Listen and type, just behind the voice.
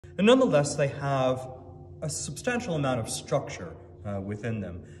And nonetheless, they have a substantial amount of structure within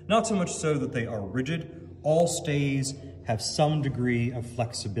them. Not so much so that they are rigid. All stays have some degree of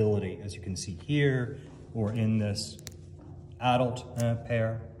flexibility, as you can see here, or in this adult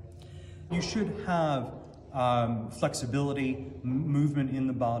pair. You should have flexibility, movement in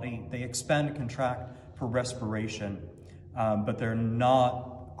the body. They expand and contract for respiration, but they're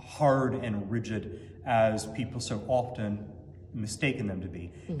not hard and rigid as people so often mistaken them to be.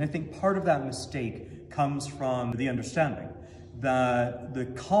 And I think part of that mistake comes from the understanding that the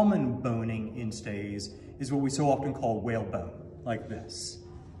common boning in stays is what we so often call whalebone, like this.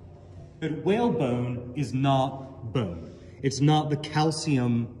 But whalebone is not bone. It's not the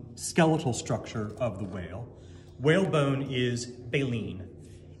calcium skeletal structure of the whale. Whalebone is baleen.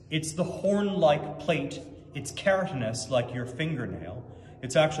 It's the horn-like plate. It's keratinous, like your fingernail.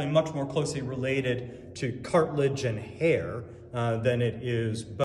 It's actually much more closely related to cartilage and hair than it is bone.